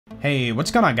Hey, what's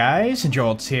going on guys?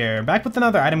 Jolts here, back with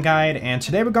another item guide, and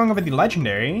today we're going over the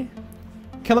legendary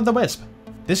Kill-o-the-Wisp.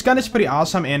 This gun is pretty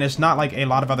awesome and is not like a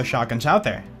lot of other shotguns out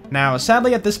there. Now,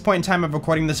 sadly at this point in time of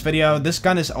recording this video, this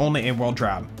gun is only a world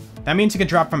drop. That means it can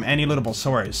drop from any lootable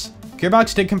source.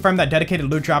 Gearbox did confirm that dedicated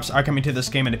loot drops are coming to this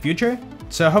game in the future,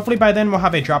 so hopefully by then we'll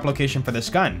have a drop location for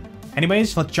this gun.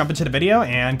 Anyways, let's jump into the video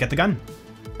and get the gun.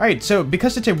 Alright, so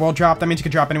because it's a world drop, that means you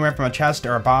can drop anywhere from a chest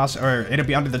or a boss, or it'll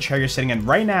be under the chair you're sitting in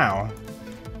right now.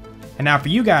 And now for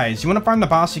you guys, you want to farm the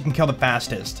boss you can kill the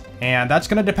fastest, and that's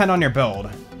going to depend on your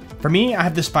build. For me, I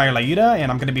have this Fire Layuta,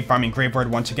 and I'm going to be farming Graveward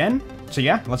once again. So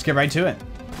yeah, let's get right to it.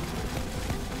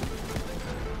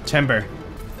 Timber.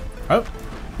 Oh,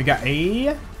 we got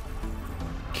a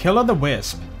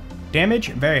Kill-o-the-Wisp. Damage,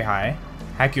 very high.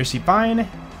 Accuracy, fine.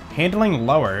 Handling,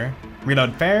 lower.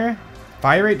 Reload, fair.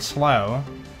 Fire rate, slow.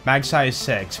 Mag size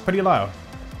 6, pretty low.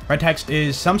 Red text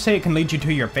is, some say it can lead you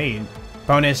to your fate.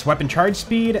 Bonus, weapon charge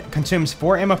speed, consumes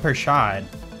 4 ammo per shot.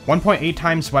 1.8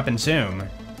 times weapon zoom.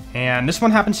 And this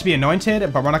one happens to be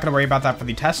anointed, but we're not going to worry about that for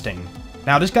the testing.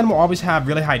 Now this gun will always have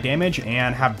really high damage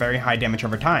and have very high damage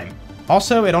over time.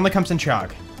 Also, it only comes in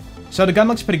chalk. So the gun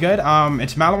looks pretty good.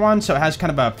 It's Malawan, so it has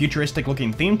kind of a futuristic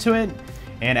looking theme to it.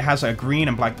 And it has a green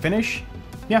and black finish.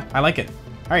 Yeah, I like it.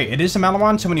 Alright, it is a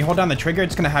Malawan, so when you hold down the trigger,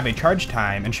 it's going to have a charge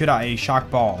time and shoot out a shock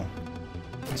ball.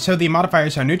 So the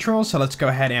modifiers are neutral, so let's go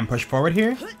ahead and push forward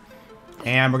here.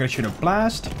 And we're going to shoot a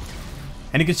blast.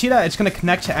 And you can see that it's going to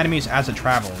connect to enemies as it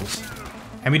travels.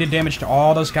 And we did damage to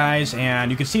all those guys, and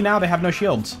you can see now they have no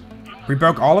shields. We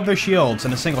broke all of their shields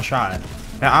in a single shot.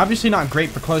 Now obviously not great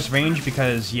for close range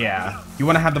because, yeah, you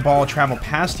want to have the ball travel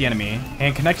past the enemy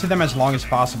and connect to them as long as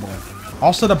possible.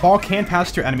 Also, the ball can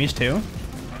pass through enemies too.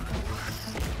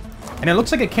 And it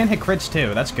looks like it can hit crits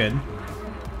too, that's good.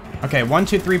 Okay, 1,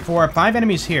 2, 3, 4, 5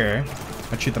 enemies here.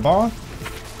 Let's shoot the ball.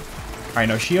 Alright,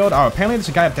 no shield. Oh, apparently there's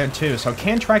a guy up there too, so it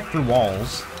can track through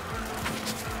walls.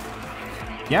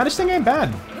 Yeah, this thing ain't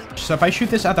bad. So if I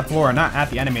shoot this at the floor, not at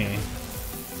the enemy.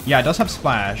 Yeah, it does have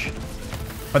splash.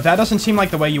 But that doesn't seem like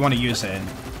the way you want to use it.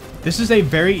 This is a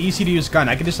very easy to use gun.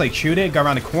 I can just like shoot it, go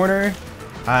around the corner.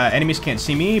 Enemies can't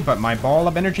see me, but my ball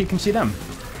of energy can see them.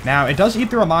 Now, it does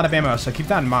eat through a lot of ammo, so keep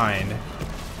that in mind.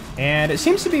 And it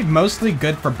seems to be mostly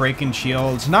good for breaking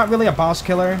shields. Not really a boss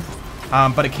killer,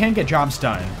 but it can get jobs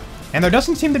done. And there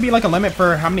doesn't seem to be like a limit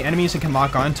for how many enemies it can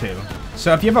lock onto.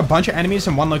 So if you have a bunch of enemies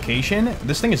in one location,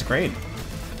 this thing is great.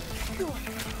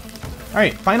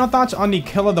 Alright, final thoughts on the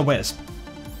Kill-o-the-Wisp.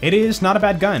 It is not a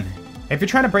bad gun. If you're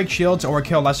trying to break shields or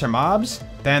kill lesser mobs,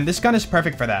 then this gun is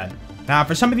perfect for that. Now,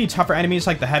 for some of the tougher enemies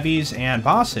like the heavies and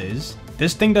bosses,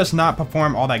 this thing does not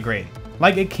perform all that great.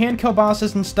 Like, it can kill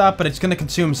bosses and stuff, but it's going to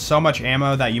consume so much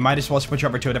ammo that you might as well switch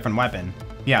over to a different weapon.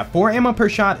 Yeah, 4 ammo per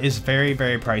shot is very,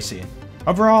 very pricey.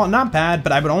 Overall, not bad,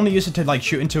 but I would only use it to like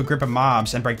shoot into a group of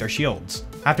mobs and break their shields.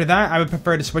 After that, I would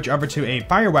prefer to switch over to a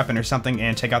fire weapon or something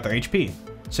and take out their HP.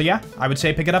 So yeah, I would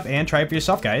say pick it up and try it for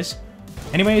yourself, guys.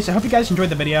 Anyways, I hope you guys enjoyed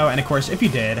the video, and of course, if you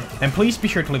did, then please be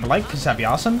sure to leave a like, because that'd be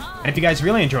awesome. And if you guys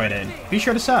really enjoyed it, be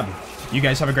sure to sub. You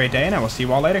guys have a great day, and I will see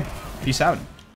you all later. Peace out.